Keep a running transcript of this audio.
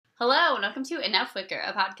Hello, and welcome to Enough Wicker,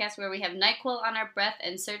 a podcast where we have NyQuil on our breath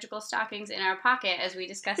and surgical stockings in our pocket as we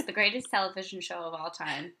discuss the greatest television show of all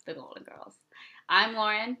time, The Golden Girls. I'm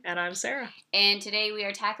Lauren. And I'm Sarah. And today we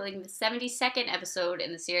are tackling the 72nd episode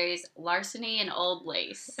in the series, Larceny in Old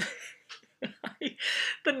Lace.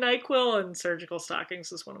 The NyQuil and surgical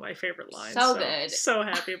stockings is one of my favorite lines. So good. So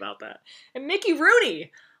happy about that. And Mickey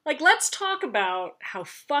Rooney. Let's talk about how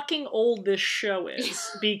fucking old this show is.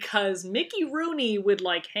 Because Mickey Rooney would,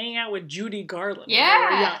 hang out with Judy Garland when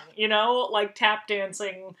they were young. You know? Tap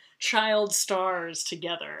dancing child stars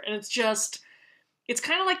together. And it's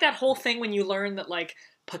kind of like that whole thing when you learn that,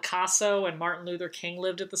 Picasso and Martin Luther King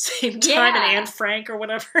lived at the same time, and Anne Frank or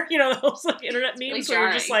whatever, those internet memes where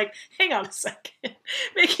you're just hang on a second.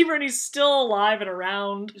 Mickey Rooney's still alive and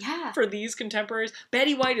around for these contemporaries.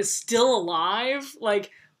 Betty White is still alive.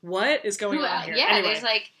 What is going on here? Yeah, anyway.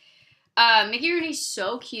 there's Mickey Rooney's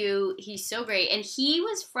so cute. He's so great. And he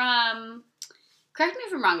was from, correct me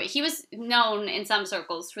if I'm wrong, but he was known in some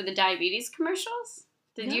circles for the diabetes commercials.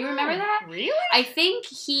 Did you remember that? Really? I think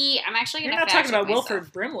I'm actually going to fact check You're not talking about myself.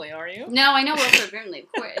 Wilford Brimley, are you? No, I know Wilford Brimley,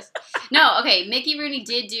 of course. No, okay, Mickey Rooney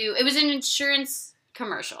did it was an insurance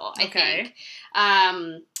commercial, I think.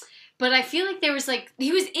 But I feel like there was,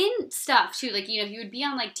 he was in stuff, too. He would be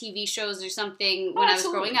on, TV shows or something when I was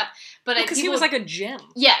growing up. But because he was, a gem.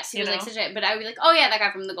 Yes, he was, such a... But I would be oh, yeah, that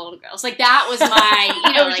guy from The Golden Girls. That was my,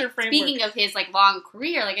 speaking of his, long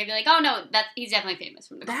career, I'd be oh, no, he's definitely famous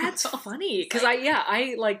from The Golden Girls. That's funny. Because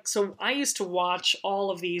so I used to watch all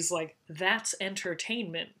of these, That's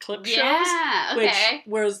Entertainment clip shows. Yeah, okay.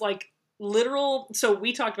 Which was, literal... So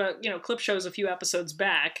we talked about, clip shows a few episodes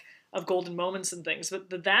back of Golden Moments and things, but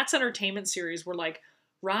the That's Entertainment series were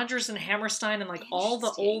Rodgers and Hammerstein and all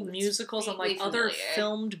the old musicals and other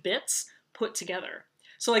filmed bits put together.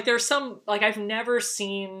 So there's some I've never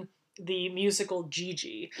seen the musical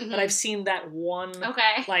Gigi, but I've seen that one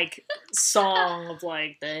song of all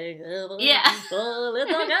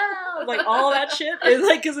that shit,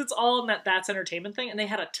 because it's all in that's Entertainment thing, and they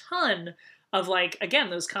had a ton of again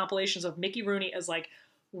those compilations of Mickey Rooney as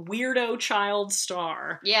weirdo child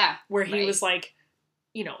star. Yeah. Where he was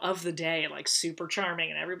of the day, super charming,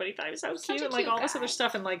 and everybody thought he was so cute, and all this other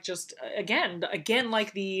stuff, and just again,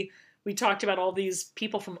 we talked about all these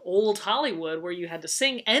people from old Hollywood where you had to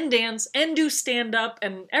sing and dance and do stand up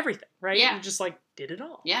and everything, right? Yeah. You just did it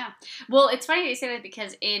all. Yeah. Well, it's funny that you say that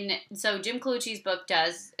because Jim Colucci's book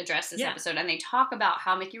does address this episode, and they talk about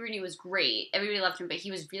how Mickey Rooney was great. Everybody loved him, but he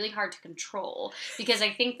was really hard to control because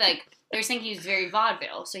I think they're saying he was very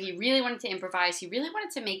vaudeville, so he really wanted to improvise. He really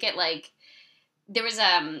wanted to make it there was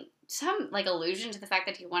some allusion to the fact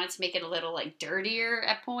that he wanted to make it a little dirtier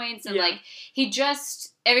at points, and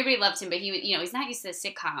everybody loved him, but he he's not used to the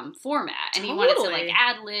sitcom format, and he wanted to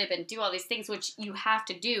ad lib and do all these things which you have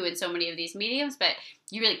to do in so many of these mediums, but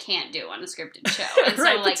you really can't do on a scripted show. And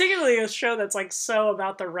right, so, particularly a show that's so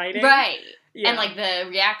about the writing, right? Yeah. And the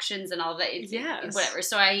reactions and all of that, whatever.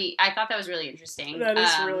 So I thought that was really interesting. That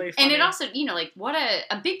is really funny. And it also, what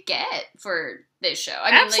a big get for this show.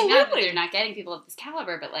 I mean, Absolutely. not that they're not getting people of this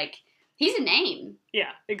caliber, but he's a name.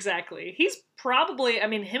 Yeah, exactly. He's probably,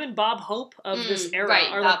 him and Bob Hope of this era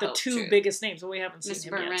are Bob the Hope, two true. biggest names, but we haven't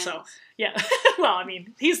seen him yet. So yeah, well,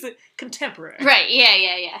 he's the contemporary, right?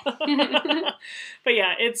 Yeah. But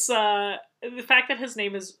yeah, it's the fact that his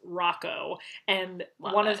name is Rocco, and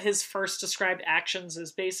one of his first described actions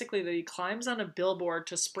is basically that he climbs on a billboard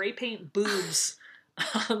to spray paint boobs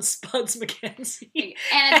on Spuds MacKenzie.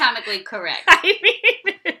 Anatomically correct.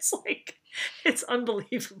 It's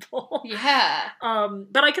unbelievable. Yeah.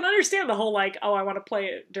 But I can understand the whole I want to play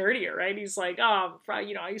it dirtier, right? He's I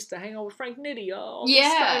used to hang out with Frank Nitti.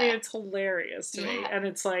 It's hilarious to me. And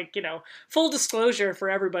it's full disclosure for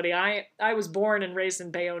everybody. I was born and raised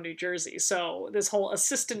in Bayonne, New Jersey. So this whole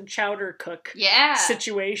assistant chowder cook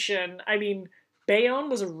situation, Bayonne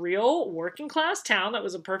was a real working class town. That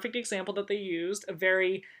was a perfect example that they used. A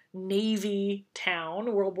very Navy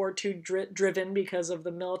town, World War II driven because of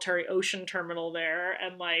the military ocean terminal there.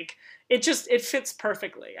 And it fits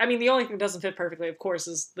perfectly. The only thing that doesn't fit perfectly, of course,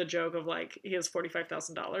 is the joke of he has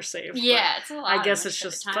 $45,000 saved. Yeah, it's a lot. I guess it's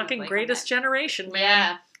just fucking greatest generation, man.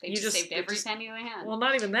 Yeah, they just saved every penny they had. Well,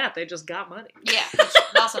 not even that. They just got money. Yeah,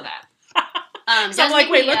 also that. So I'm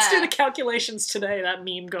wait, let's do the calculations today, that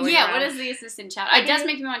meme going around. Yeah, what is the assistant chowder? It does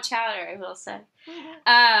make me want chowder, I will say.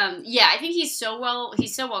 I think he's so well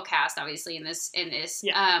cast, obviously, in this.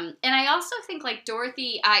 Yeah. And I also think,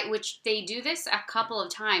 Dorothy, which they do this a couple of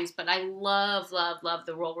times, but I love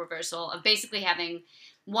the role reversal of basically having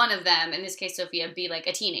one of them, in this case Sophia, be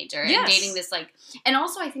a teenager and dating this and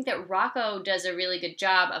also I think that Rocco does a really good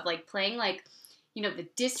job of playing you know, the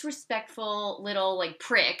disrespectful little, like,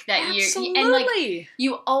 prick that Absolutely. and, like,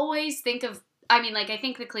 you always think of, I mean, like, I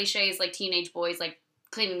think the cliche is, like, teenage boys, like,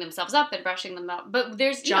 cleaning themselves up and brushing them up. But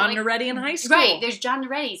there's John Noretti in high school. Right. There's John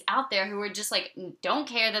Norettis out there who are just like, don't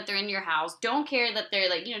care that they're in your house. Don't care that they're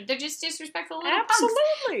like, you know, they're just disrespectful little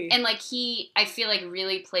Absolutely. punks. And like I feel like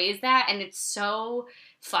really plays that. And it's so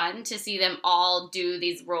fun to see them all do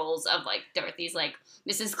these roles of like Dorothy's like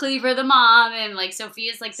Mrs. Cleaver, the mom, and like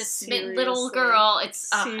Sophia's like this little girl. It's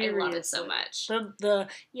I love it so much. The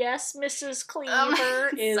yes, Mrs.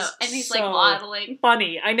 Cleaver is and he's like waddling.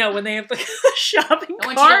 Funny. I know when they have the shopping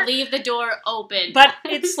cart. I want you to leave the door open. But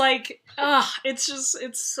it's like,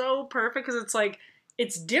 it's so perfect because it's like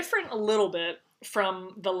it's different a little bit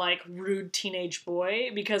from the like rude teenage boy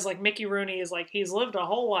because like Mickey Rooney is like he's lived a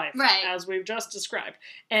whole life as we've just described,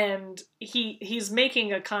 and he's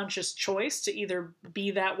making a conscious choice to either be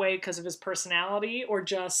that way because of his personality or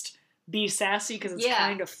just be sassy because it's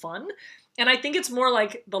kind of fun. And I think it's more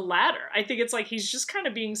like the latter. I think it's like he's just kind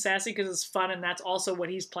of being sassy because it's fun, and that's also what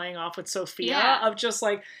he's playing off with Sophia of just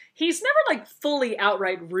like he's never like fully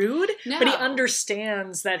outright rude, but he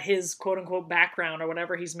understands that his quote unquote background or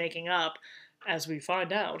whatever he's making up, as we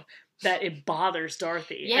find out, that it bothers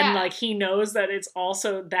Dorothy. Yeah. And, like, he knows that it's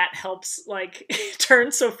also, that helps, like,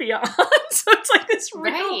 turn Sophia on. So it's, like, this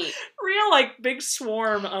real, like, big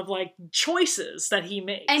swarm of, like, choices that he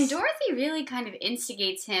makes. And Dorothy really kind of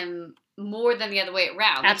instigates him more than the other way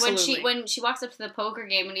around. Like, Absolutely. when she walks up to the poker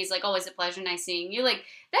game and he's like, oh, it's a pleasure, nice seeing you. Like,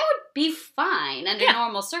 that would be fine under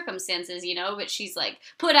normal circumstances, you know? But she's like,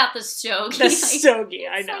 put out the stogie. The stogie,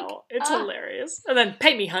 I know. Like, it's hilarious. And then,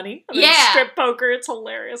 pay me, honey. And then strip poker, it's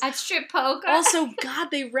hilarious. At strip poker. Also, God,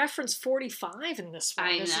 they reference 45 in this one.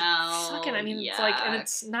 I know. Fucking, I mean, it's like, and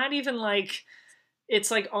it's not even like...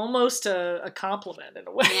 It's like almost a compliment in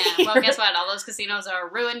a way. Yeah, well, guess what? All those casinos are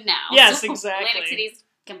ruined now. Yes, exactly. Atlantic City's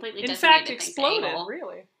completely in fact exploded.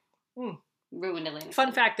 Really, ruined Atlantic.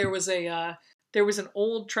 Fun fact: there was an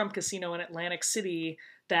old Trump casino in Atlantic City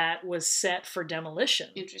that was set for demolition.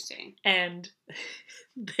 Interesting. And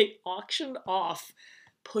they auctioned off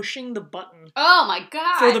Pushing the Button. Oh my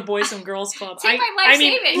God! For the Boys and Girls Club. Take my life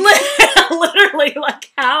savings. Literally,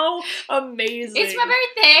 like how amazing! It's my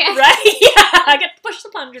birthday, right? Yeah, I get to push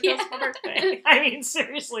the button because it's my birthday. I mean,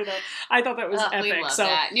 seriously though, I thought that was epic. We love so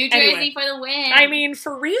that. New Jersey for the win. I mean,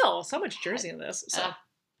 for real, so much Jersey in this. So.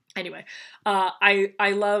 Anyway,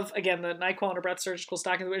 I love, again, the NyQuil under breath surgical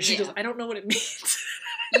stockings, where she goes, I don't know what it means.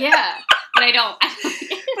 Yeah, but I don't.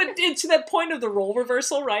 But to that point of the role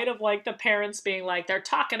reversal, right, of, like, the parents being like, they're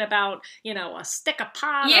talking about, you know, a stick of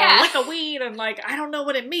pot or a lick of weed, and, like, I don't know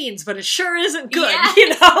what it means, but it sure isn't good, you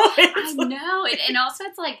know? I know, and also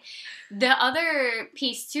it's, like, the other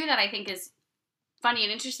piece, too, that I think is funny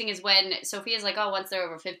and interesting is when Sophia's like, oh, once they're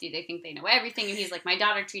over 50, they think they know everything, and he's like, my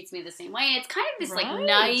daughter treats me the same way. It's kind of this, like,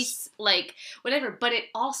 nice, like, whatever, but it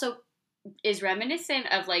also is reminiscent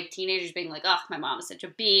of, like, teenagers being like, oh, my mom is such a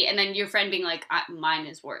B, and then your friend being like, mine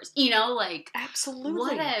is worse. You know, like,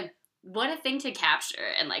 absolutely. What a thing to capture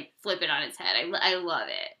and, like, flip it on its head. I love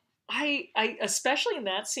it. I especially in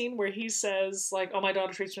that scene where he says, like, oh, my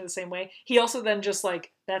daughter treats me the same way, he also then just,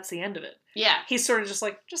 like, that's the end of it. Yeah. He's sort of just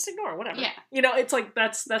like, just ignore, whatever. Yeah. You know, it's like,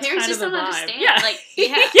 that's Parents kind just of the don't vibe. understand. Yeah. Like,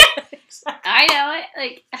 yeah. Yeah, exactly. I know it.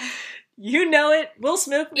 Like, you know it. Will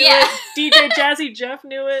Smith knew it. DJ Jazzy Jeff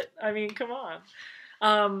knew it. I mean, come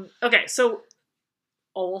on. Okay, so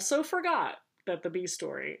also forgot that the B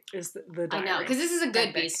story is the diary. I know, because this is a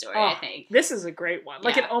good B story, I think. This is a great one.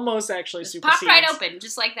 Like, it almost actually just supersedes. Popped right open,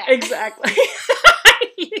 just like that. Exactly.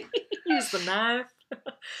 Use the knife.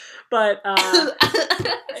 But,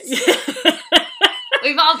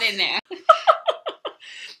 we've all been there.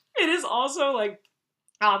 It is also, like,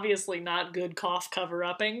 obviously not good cough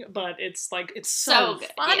cover-upping, but it's, like, it's so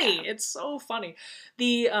funny. Yeah. It's so funny.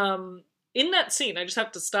 The, in that scene, I just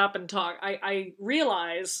have to stop and talk. I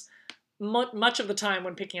realize much of the time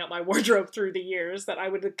when picking out my wardrobe through the years that I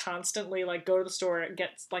would constantly, like, go to the store and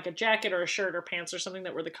get, like, a jacket or a shirt or pants or something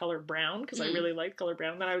that were the color brown, because I really liked color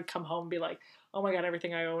brown. And then I would come home and be like, oh my God,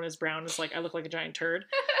 everything I own is brown. It's like, I look like a giant turd.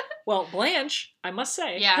 Well, Blanche, I must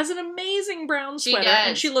say, has an amazing brown sweater,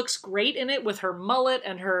 and she looks great in it with her mullet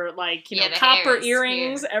and her, like, you know, copper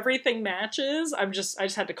earrings. Everything matches. I just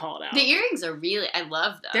had to call it out. The earrings are really, I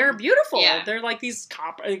love them. They're beautiful. Yeah. They're like these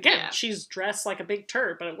copper, again, she's dressed like a big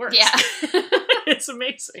turd, but it works. Yeah. It's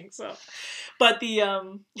amazing, so. But the,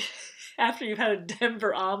 after you've had a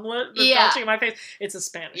Denver omelet, the touching in my face, it's a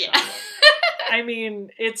Spanish omelet. I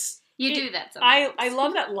mean, you do that sometimes. I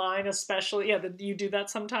love that line, especially, that you do that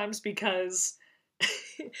sometimes, because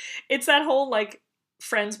it's that whole, like,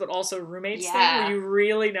 friends but also roommates thing where you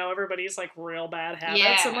really know everybody's like real bad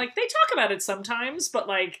habits and like they talk about it sometimes, but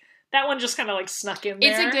like that one just kind of like snuck in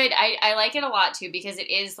there. It's a good, I like it a lot too because it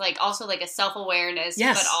is like also like a self-awareness,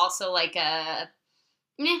 but also like a,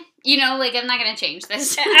 you know, like I'm not gonna change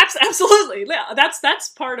this. Absolutely, yeah. That's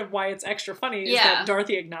part of why it's extra funny is that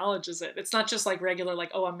Dorothy acknowledges it. It's not just like regular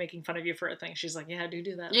like, oh, I'm making fun of you for a thing. She's like, yeah, do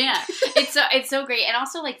that. Yeah, it's so great, and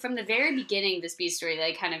also like from the very beginning, this B story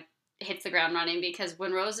like kind of hits the ground running because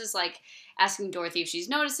when Rose is like asking Dorothy if she's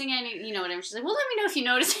noticing any, you know, whatever, she's like, well, let me know if you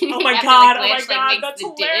notice anything. Oh my god, that's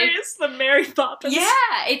hilarious. The Mary Poppins.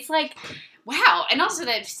 Yeah, it's like wow, and also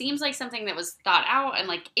that seems like something that was thought out and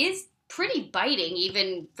like is pretty biting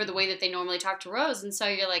even for the way that they normally talk to Rose, and so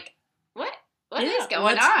you're like, what is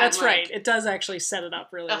going on? That's like, right. It does actually set it up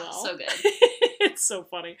really well. So good. It's so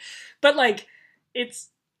funny. But like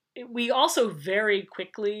we also very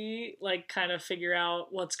quickly like kind of figure out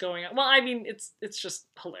what's going on. Well, I mean, it's just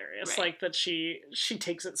hilarious like that she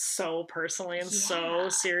takes it so personally and so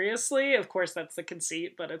seriously. Of course that's the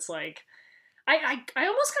conceit, but it's like I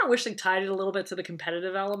almost kind of wish they tied it a little bit to the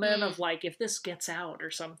competitive element of like if this gets out or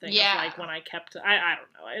something. Yeah. Of like when I kept I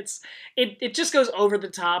don't know. It just goes over the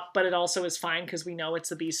top, but it also is fine because we know it's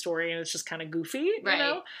the B story and it's just kind of goofy, you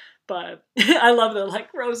know. But I love that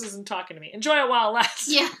like Rose isn't talking to me. Enjoy it while it lasts.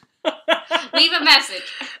 Yeah. Leave a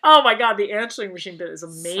message. Oh my god, the answering machine bit is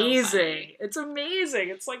amazing. So it's amazing.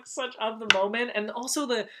 It's like such of the moment, and also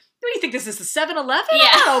the. What do you think this is? The 7-Eleven? Yeah.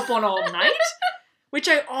 I'm open all night. Which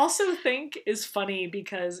I also think is funny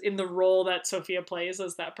because in the role that Sophia plays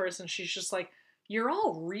as that person, she's just like, you're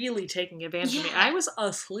all really taking advantage of me. I was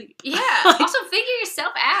asleep. Yeah. Also, figure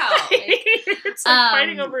yourself out. It's like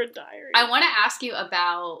fighting over a diary. I want to ask you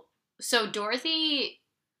about, so Dorothy,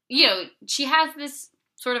 you know, she has this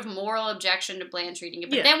sort of moral objection to Blanche reading it,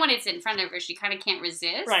 but then when it's in front of her, she kind of can't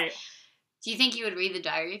resist. Right. Do you think you would read the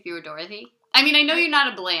diary if you were Dorothy? I mean, I know you're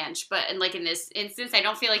not a Blanche, but like in this instance, I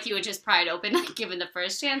don't feel like you would just pry it open, like given the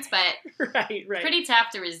first chance. But right, pretty tough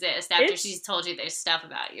to resist after she's told you there's stuff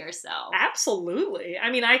about yourself. Absolutely.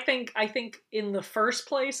 I mean, I think in the first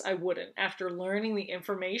place, I wouldn't. After learning the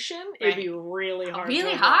information, it'd be really hard.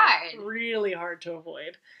 Really hard to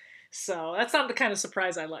avoid. So that's not the kind of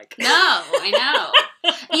surprise I like. No, I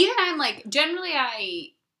know. Even I'm like generally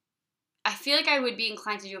I feel like I would be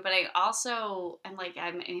inclined to do it, but I also am like,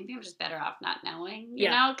 maybe I'm just better off not knowing, you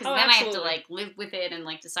know? Because then absolutely. I have to, like, live with it and,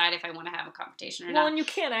 like, decide if I want to have a confrontation or not. Well, and you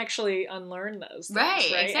can't actually unlearn those things, right?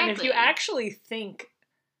 Exactly. And if you actually think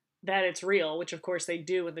that it's real, which, of course, they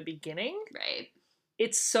do in the beginning, right?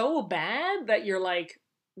 It's so bad that you're like,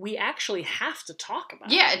 we actually have to talk about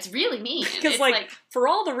it. Yeah, it's really mean. Because, like, for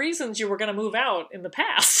all the reasons you were going to move out in the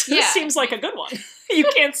past, this seems like a good one. You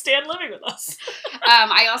can't stand living with us.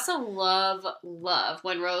 I also love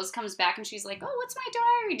when Rose comes back and she's like, oh, what's my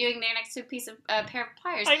diary doing there next to a pair of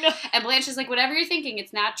pliers? I know. And Blanche is like, whatever you're thinking,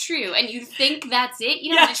 it's not true. And you think that's it,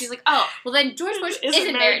 you know? Yes. And she's like, oh, well then George Bush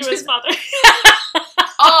isn't married to his mother.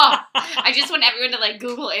 Oh, I just want everyone to, like,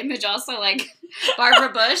 Google image also, like, Barbara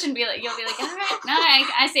Bush and you'll be like, all right, no,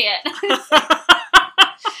 I see it.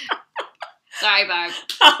 Sorry, Barb.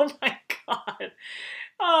 Oh my god.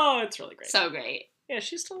 Oh, it's really great. So great. Yeah, is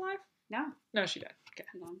she still alive? No, she died. Okay.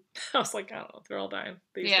 No. I was like, I don't know, they're all dying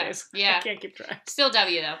these days. Yeah. I can't keep track. Still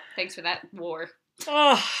W, though. Thanks for that war.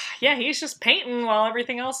 Oh, yeah, he's just painting while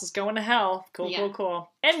everything else is going to hell.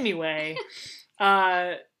 Cool. Anyway,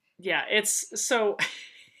 yeah, it's so...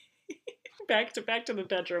 Back to the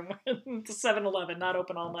bedroom, the 7-Eleven, not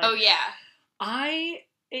open all night. Oh, yeah.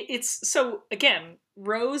 It's, so, again,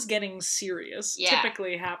 Rose getting serious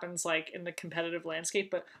typically happens, like, in the competitive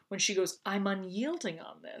landscape, but when she goes, I'm unyielding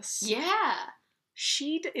on this. Yeah.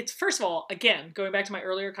 It's, first of all, again, going back to my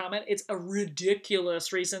earlier comment, it's a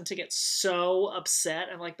ridiculous reason to get so upset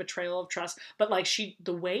and, like, betrayal of trust, but, like,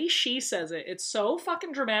 the way she says it, it's so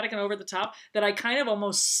fucking dramatic and over the top that I kind of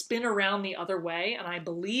almost spin around the other way, and I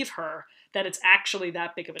believe her that it's actually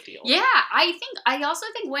that big of a deal. Yeah, I also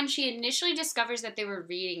think when she initially discovers that they were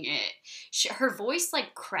reading it, her voice,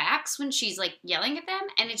 like, cracks when she's, like, yelling at them,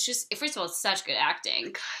 and it's just, first of all, it's such good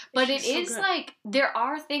acting, but it is, like, there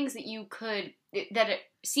are things that you could, that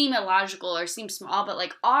seem illogical or seem small, but,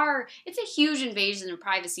 like, it's a huge invasion of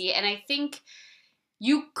privacy, and I think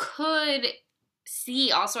you could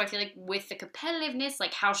see also, I feel like, with the competitiveness,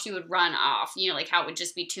 like, how she would run off, you know, like, how it would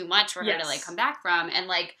just be too much for her to, like, come back from, and,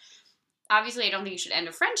 like, obviously, I don't think you should end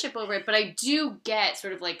a friendship over it, but I do get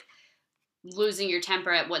sort of, like, losing your temper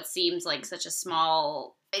at what seems like such a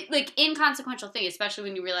small, like, inconsequential thing, especially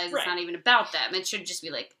when you realize it's not even about them. It should just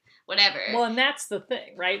be, like, whatever. Well, and that's the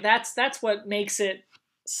thing, right? That's what makes it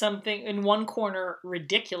something in one corner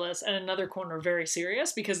ridiculous and another corner very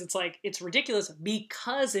serious, because it's like, it's ridiculous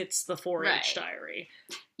because it's the 4-H diary.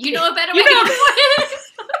 You know a better way to put it.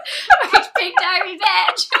 4-H Pink Diary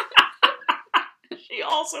badge. She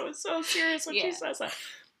also is so serious when she says that.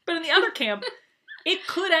 But in the other camp, it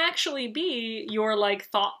could actually be your, like,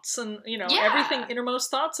 thoughts and, you know, everything,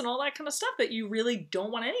 innermost thoughts and all that kind of stuff that you really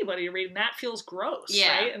don't want anybody to read, and that feels gross,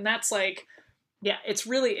 right? And that's, like, it's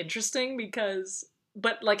really interesting because,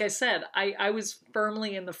 but like I said, I was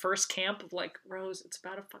firmly in the first camp of, like, Rose, it's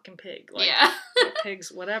about a fucking pig. Like,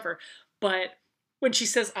 pigs, whatever. But when she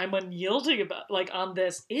says, I'm unyielding about, like, on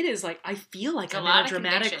this, it is like, I feel like I'm in a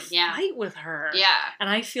dramatic fight with her. Yeah. And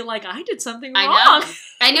I feel like I did something wrong.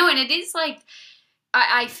 I know, and it is like,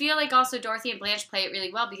 I feel like also Dorothy and Blanche play it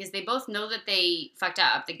really well because they both know that they fucked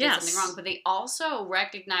up, they did something wrong, but they also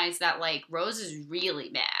recognize that, like, Rose is really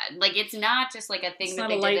mad. Like, it's not just, like, a thing that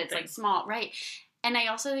they did that's, like, small. Right. And I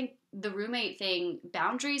also think the roommate thing,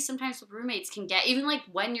 boundaries sometimes with roommates can get, even, like,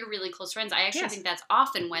 when you're really close friends, I actually think that's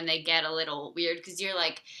often when they get a little weird because you're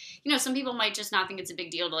like, you know, some people might just not think it's a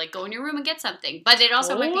big deal to, like, go in your room and get something, but it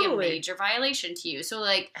also might be a major violation to you. So,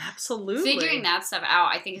 like, absolutely figuring that stuff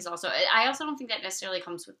out, I think is also, I also don't think that necessarily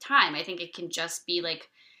comes with time. I think it can just be, like,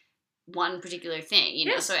 one particular thing, you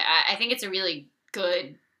know? So I think it's a really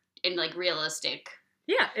good and, like, realistic.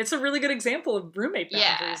 Yeah, it's a really good example of roommate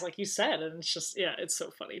boundaries, like you said, and it's just, it's so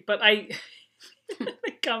funny. But she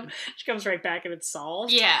comes right back and it's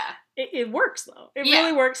solved. Yeah. It works, though. It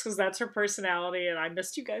really works because that's her personality, and I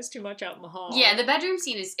missed you guys too much out in the hall. Yeah, the bedroom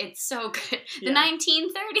scene it's so good. The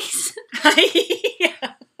 1930s.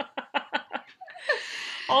 Yeah.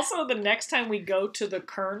 Also, the next time we go to the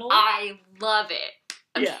Colonel. I love it.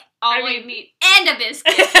 Yeah. All I meat and a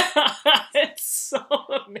biscuit. It's so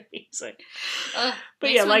amazing.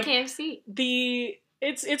 But like KFC.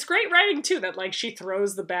 It's great writing too. That, like, she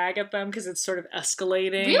throws the bag at them because it's sort of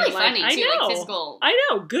escalating. Really funny too. Like, physical. I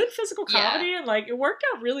know, good physical comedy, and, like, it worked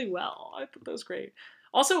out really well. I thought that was great.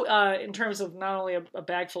 Also, in terms of not only a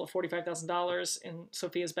bag full of $45,000 in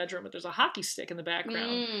Sophia's bedroom, but there's a hockey stick in the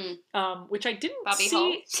background, which I didn't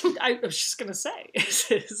see. I was just going to say,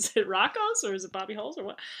 is it Rocco's or is it Bobby Hull's or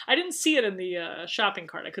what? I didn't see it in the shopping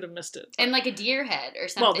cart. I could have missed it. But. And, like, a deer head or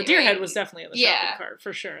something. Well, the deer head was definitely in the shopping cart,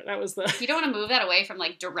 for sure. That was the... You don't want to move that away from,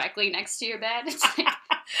 like, directly next to your bed. It's like...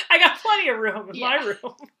 I got plenty of room in my room.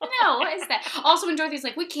 No, what is that? Also, when Dorothy's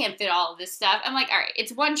like, we can't fit all of this stuff, I'm like, all right,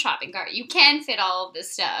 it's one shopping cart. You can fit all of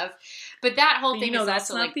this stuff. But that whole thing is that's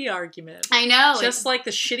also, not like, the argument. I know. Just like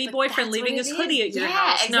the shitty boyfriend leaving his hoodie at your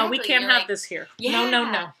house. Exactly. No, we can't have this here. Yeah.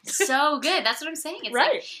 No. So good. That's what I'm saying. It's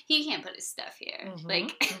like, he can't put his stuff here. Mm-hmm.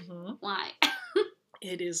 Like, why?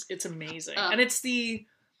 It's amazing. And it's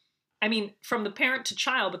from the parent to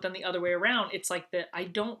child, but then the other way around, it's like I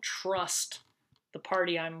don't trust the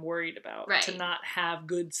party I'm worried about to not have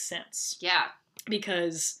good sense. Yeah.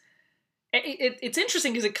 Because it's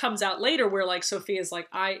interesting because it comes out later where, like, Sophia's like,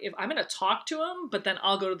 if I'm going to talk to him, but then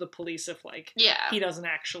I'll go to the police if, like, he doesn't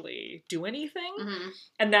actually do anything. Mm-hmm.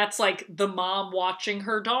 And that's, like, the mom watching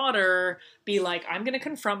her daughter be like, I'm going to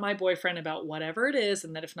confront my boyfriend about whatever it is,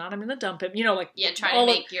 and that if not, I'm going to dump him. You know, like... Yeah, try to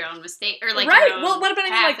make your own mistake, or, like, right. Your own well, what about,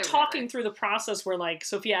 like, talking through the process where, like,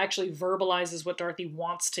 Sophia actually verbalizes what Dorothy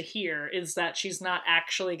wants to hear, is that she's not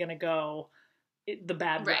actually going to go... the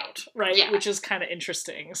bad route, right? Yeah. Which is kind of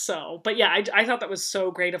interesting. So, but yeah, I thought that was so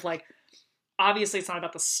great of, like, obviously it's not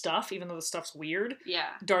about the stuff, even though the stuff's weird. Yeah.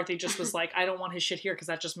 Dorothy just was like, I don't want his shit here because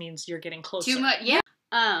that just means you're getting closer. Too much, yeah.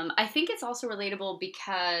 I think it's also relatable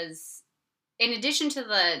because in addition to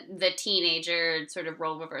the teenager sort of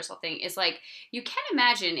role reversal thing, is like, you can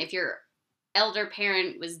imagine if your elder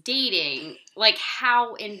parent was dating, like,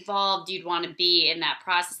 how involved you'd want to be in that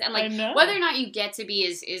process. And, like, whether or not you get to be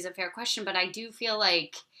is a fair question, but I do feel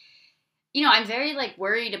like, you know, I'm very, like,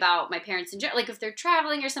 worried about my parents in general. Like, if they're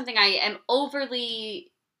traveling or something, I am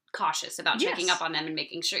overly cautious about checking up on them and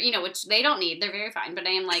making sure, you know, which they don't need. They're very fine. But I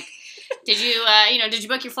am like, did you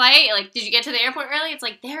book your flight? Like, did you get to the airport early? It's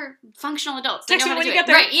like, they're functional adults. They know how to do it.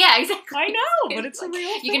 Right, yeah, exactly. I know, but it's like, a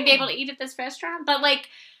real thing. You can be able to eat at this restaurant, but, like,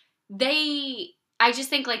 I just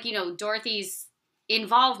think, like, you know, Dorothy's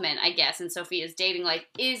involvement, I guess, in Sophia's dating life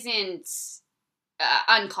isn't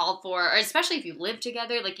uncalled for, or especially if you live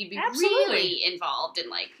together, like, you'd be really involved in,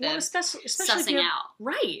 like, the especially sussing out.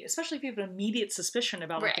 Right, especially if you have an immediate suspicion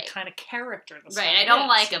about, like, the kind of character this I don't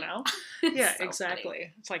like him. You know? Yeah, so exactly.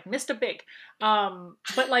 Funny. It's like Mr. Big.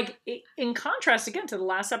 But, like, in contrast, again, to the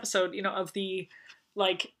last episode, you know, of the,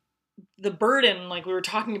 like, the burden, like we were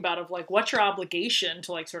talking about, of, like, what's your obligation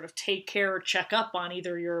to, like, sort of take care or check up on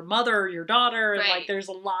either your mother or your daughter. And, like, there's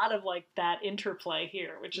a lot of, like, that interplay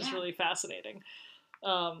here, which is really fascinating.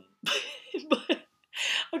 But,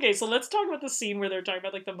 okay, so let's talk about the scene where they're talking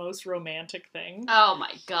about, like, the most romantic thing. Oh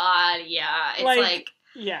my god, yeah. It's like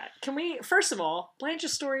yeah. Can we, first of all,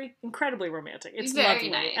 Blanche's story, incredibly romantic. It's very lovely.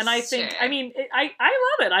 nice. And I think, sure. I mean, I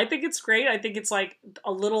love it. I think it's great. I think it's, like,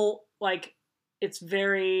 a little, like, it's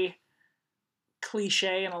very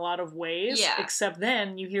cliche in a lot of ways. Yeah. Except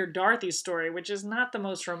then you hear Dorothy's story, which is not the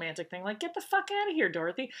most romantic thing. Like, get the fuck out of here,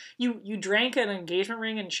 Dorothy. You drank an engagement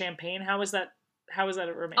ring and champagne. How is that a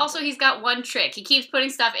romantic? Also, he's got one trick. He keeps putting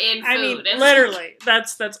stuff in food. I mean, literally,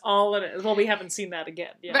 that's all it is. Well, we haven't seen that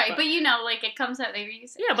again. Yeah, right, but you know, like, it comes out, they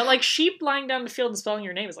reuse it. Yeah, but, like, sheep lying down in the field and spelling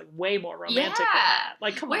your name is, like, way more romantic than that.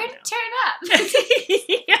 Like, come Where on to now. turn up?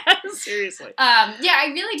 Yeah, seriously. Yeah, I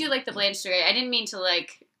really do like the Blanche story. I didn't mean to,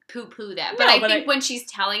 like, poo-poo that. But I think when she's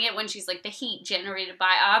telling it, when she's like, the heat generated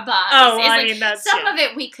by our bodies. Oh, well, I mean, that's... Some of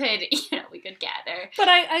it we could gather. But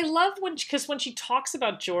I love because when she talks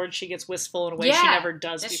about George, she gets wistful in a way she never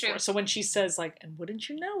does before. True. So when she says, like, and wouldn't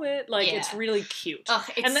you know it? Like, it's really cute. Oh,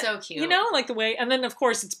 it's so cute. You know, like, the way... And then, of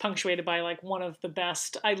course, it's punctuated by, like, one of the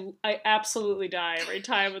best... I absolutely die every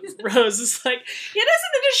time Rose is like, isn't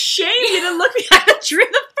it a shame you didn't look behind the tree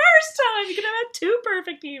the first time? You could have had 2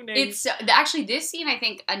 perfect evenings. It's... Actually, this scene, I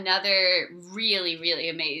think, another really, really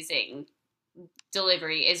amazing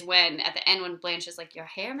delivery is when, at the end, when Blanche is like, your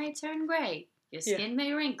hair may turn gray, your skin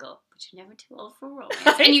may wrinkle, but you're never too old for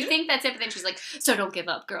romance. And you think that's it, but then she's like, so don't give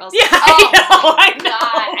up, girls. Yeah, I know.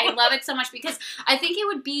 I love it so much because I think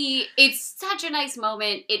it's such a nice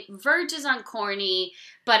moment. It verges on corny,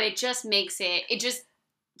 but it just makes it just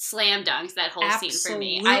slam dunks that whole scene for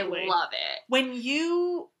me. I love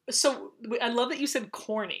it. So, I love that you said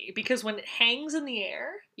corny, because when it hangs in the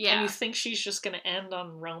air, and you think she's just going to end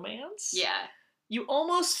on romance, you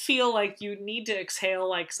almost feel like you need to exhale,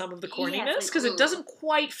 like, some of the corniness, because it doesn't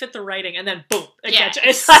quite fit the writing, and then, boom,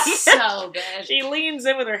 it's like, so good. She leans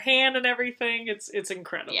in with her hand and everything. It's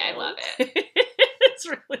incredible. Yeah, I love it. It's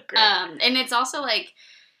really great. And it's also, like,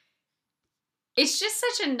 it's just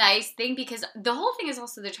such a nice thing, because the whole thing is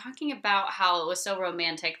also, they're talking about how it was so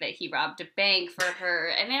romantic that he robbed a bank for her,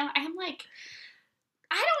 and I'm like,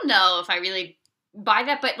 I don't know if I really buy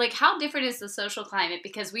that, but, like, how different is the social climate?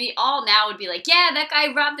 Because we all now would be like, yeah, that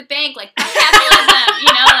guy robbed the bank, like, capitalism,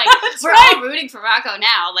 like, we're all rooting for Rocco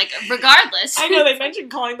now, like, regardless. I know, they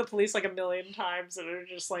mentioned calling the police, like, 1,000,000 times, and they're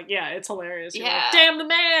just like, yeah, it's hilarious. You're like, damn the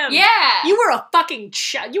man! Yeah! You were a fucking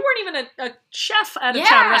chef. You weren't even a chef at a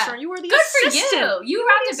Chowder restaurant. You were the assistant. Good for you! You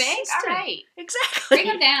robbed a bank? All right. Exactly. Bring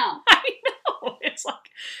him down. I know. It's like,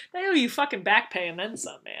 they owe you fucking back pay and then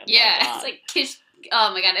some, man. Yeah, it's like,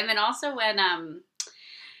 oh my god. And then also when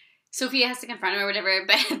Sophia has to confront him or whatever,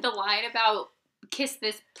 but the line about kiss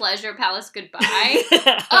this pleasure palace goodbye.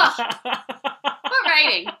 Ugh. What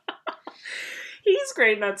writing? He's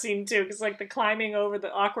great in that scene too, because, like,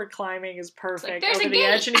 the awkward climbing is perfect over the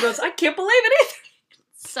edge, and he goes, I can't believe it either.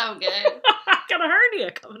 So good. I got a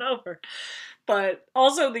hernia coming over. But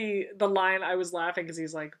also the line, I was laughing because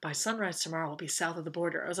he's like, by sunrise tomorrow we'll be south of the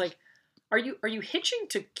border. I was like, Are you hitching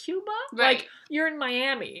to Cuba? Right. Like, you're in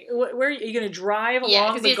Miami. Where are you going to drive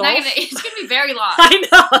along the Gulf? It's going to be very long. I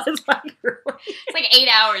know. It's like, it's like 8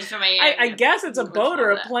 hours from Miami. I guess it's a boat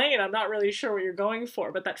or a plane. I'm not really sure what you're going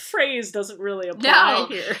for, but that phrase doesn't really apply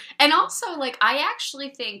here. And also, like, I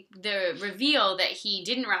actually think the reveal that he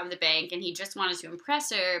didn't rob the bank and he just wanted to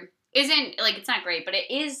impress her isn't, like, it's not great, but it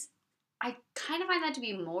is, I kind of find that to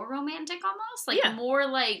be more romantic almost. Like, more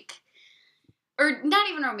like... Or not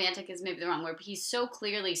even romantic is maybe the wrong word, but he's so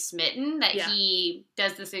clearly smitten that he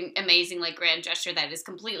does this amazing, like, grand gesture that is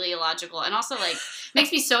completely illogical. And also, like,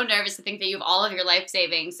 makes me so nervous to think that you have all of your life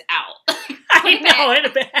savings out. I know, in a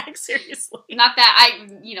bag, seriously. Not that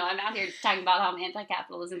I'm out here talking about how I'm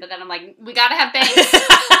anti-capitalism, but then I'm like, we gotta have banks.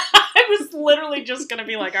 I was literally just going to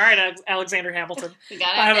be like, all right, Alexander Hamilton,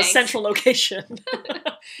 I have a central location.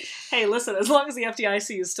 Hey, listen, as long as the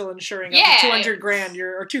FDIC is still insuring up to $200,000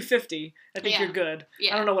 or $250,000, I think you're good.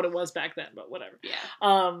 Yeah. I don't know what it was back then, but whatever.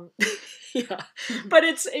 Yeah. But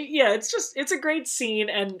it's a great scene,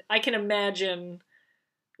 and I can imagine,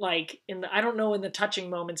 like, I don't know in the touching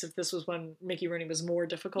moments if this was when Mickey Rooney was more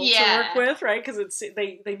difficult to work with, right? Because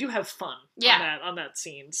they do have fun on that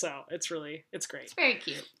scene, so it's great. It's very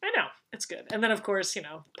cute. I know, it's good. And then, of course,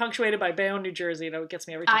 punctuated by Bayonne, New Jersey, it gets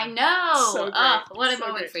me every time. I know! So great. What a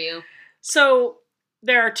moment for you. So,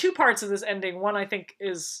 there are 2 parts of this ending. One, I think,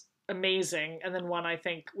 is amazing, and then one, I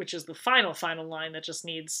think, which is the final line that just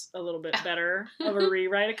needs a little bit better of a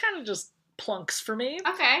rewrite. It kind of just plunks for me.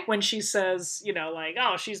 Okay. When she says, like,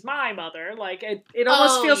 oh, she's my mother. Like, it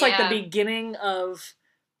almost feels like the beginning of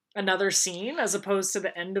another scene as opposed to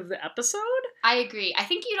the end of the episode. I agree. I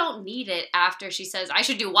think you don't need it after she says, I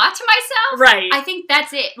should do what to myself? Right. I think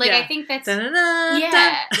that's it. Like, I think that's...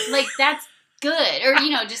 Yeah. Like, that's good. Or,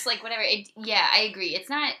 just, like, whatever. I agree. It's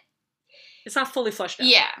not fully fleshed out.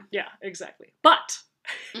 Yeah. Yeah, exactly. But...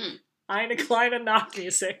 Eine kleine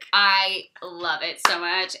Nachtmusik. I love it so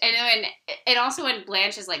much. And also when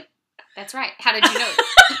Blanche is like, that's right. How did you know?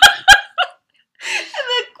 And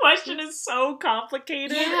the question is so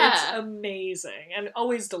complicated. Yeah. It's amazing. And it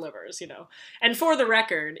always delivers, And for the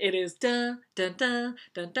record, it is dun dun dun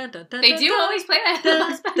dun dun dun dun. They do always play that in the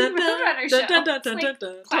Bugs Bunny Roadrunner show. It's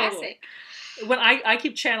like classic. When I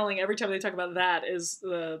keep channeling every time they talk about that is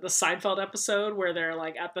the Seinfeld episode where they're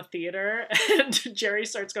like at the theater and Jerry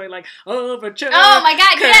starts going like, overture. Oh my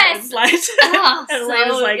god, yes! And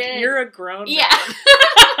Elena's like, good. You're a grown man.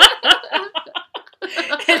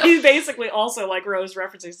 And he basically also like Rose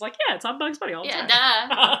references. He's like, yeah, it's on Bugs Bunny all the time.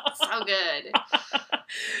 Yeah, so good.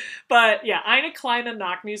 But yeah, Eine kleine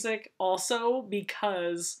Nachtmusik also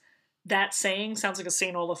because that saying sounds like a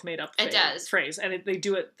St. Olaf made up phrase. And they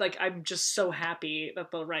do it, like, I'm just so happy that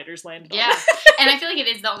the writers landed on it. And I feel like it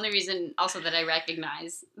is the only reason also that I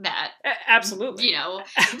recognize that. Absolutely.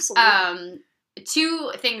 Absolutely.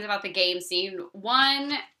 Two things about the game scene.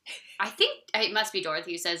 One, I think it must be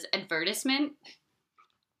Dorothy who says advertisement.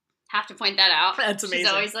 Have to point that out. That's amazing.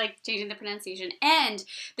 She's always, like, changing the pronunciation. And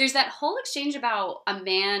there's that whole exchange about a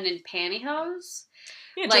man in pantyhose.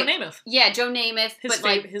 Yeah, like, Joe Namath. Yeah, Joe Namath. His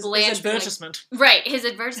advertisement. Right, his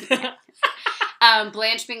advertisement.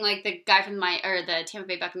 Blanche being like the guy from the Tampa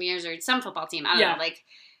Bay Buccaneers or some football team. I don't know, like,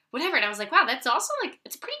 whatever. And I was like, wow, that's also, like,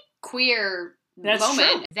 it's a pretty queer moment.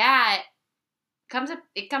 True. That comes up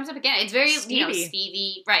again. It's very, Stevie.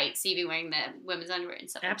 Stevie. Right, Stevie wearing the women's underwear and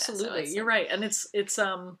stuff Absolutely. Like that. So you're right. And it's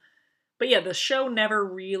but yeah, the show never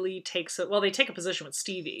really takes it. Well, they take a position with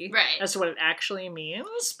Stevie as to what it actually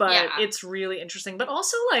means, but it's really interesting. But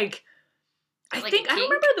also, like, I don't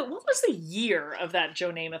remember what was the year of that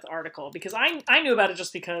Joe Namath article, because I knew about it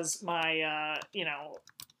just because my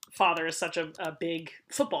father is such a big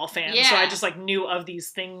football fan, so I just like knew of these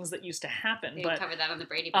things that used to happen. They covered that on the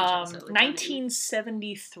Brady Bunch episode.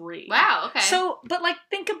 1973. Wow. Okay. So, but like,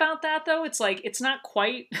 think about that though. It's like it's not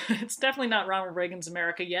quite. It's definitely not Ronald Reagan's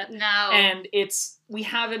America yet. No. And we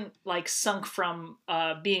haven't like sunk from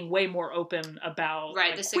being way more open about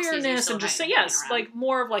like, the queerness and just say like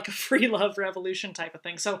more of like a free love revolution type of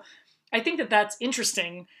thing. So, I think that's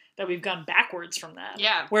interesting that we've gone backwards from that.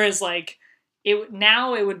 Yeah. Whereas like. It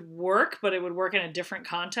would work, but it would work in a different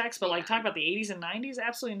context. But like talk about the 80s and 90s,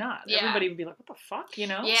 absolutely not. Yeah. Everybody would be like, "What the fuck,"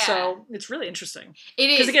 Yeah. So it's really interesting.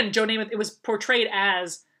 It is because again, Joe Namath, it was portrayed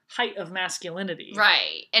as height of masculinity,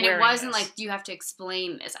 right? And it wasn't like you have to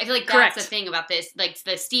explain this. I feel like that's the thing about this, like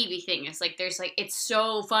the Stevie thing. It's like there's like it's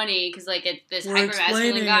so funny because like it's this hyper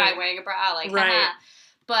masculine guy wearing a bra, like haha.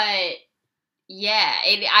 But yeah,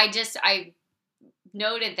 I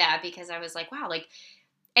noted that because I was like, wow, like.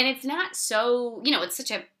 And it's not so, it's such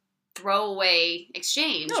a throwaway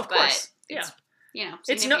exchange. No, of course. It's,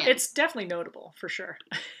 it's definitely notable, for sure.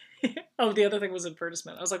 Oh, the other thing was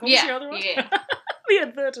advertisement. I was like, what was the other one? Yeah. The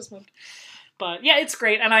advertisement. But, yeah, it's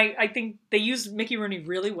great. And I think they used Mickey Rooney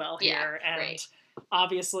really well here. And great.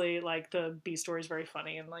 Obviously, like, the B story is very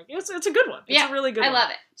funny. And, like, it's a good one. It's a really good one. I love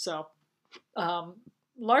it. So,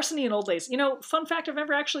 Larceny and Old Lace. Fun fact, I've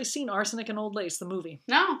never actually seen Arsenic and Old Lace, the movie.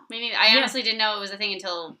 No, maybe I honestly didn't know it was a thing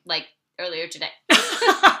until like earlier today.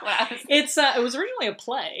 It was originally a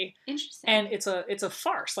play. Interesting. And it's a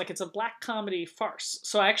farce, like it's a black comedy farce.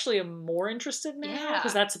 So I actually am more interested now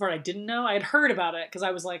because that's the part I didn't know. I had heard about it because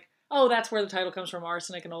I was like, oh, that's where the title comes from,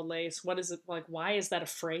 Arsenic and Old Lace. What is it like? Why is that a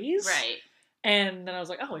phrase? Right. And then I was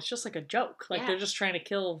like, oh, it's just like a joke. Like they're just trying to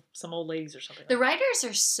kill some old ladies or something. The writers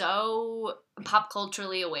are so pop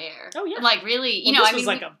culturally aware. Oh yeah. Like really, this was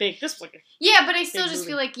like a big. Yeah, but I still just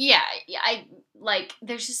feel like I like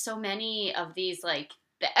there's just so many of these like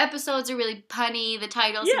the episodes are really punny, the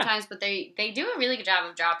titles sometimes, but they do a really good job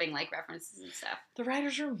of dropping like references and stuff. The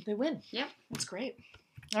writers' room, they win. Yep. That's great.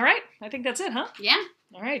 All right, I think that's it, huh? Yeah.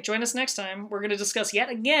 All right, join us next time. We're going to discuss yet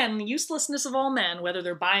again the uselessness of all men, whether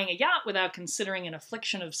they're buying a yacht without considering an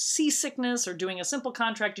affliction of seasickness or doing a simple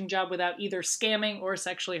contracting job without either scamming or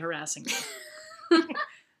sexually harassing you.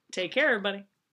 Take care, everybody.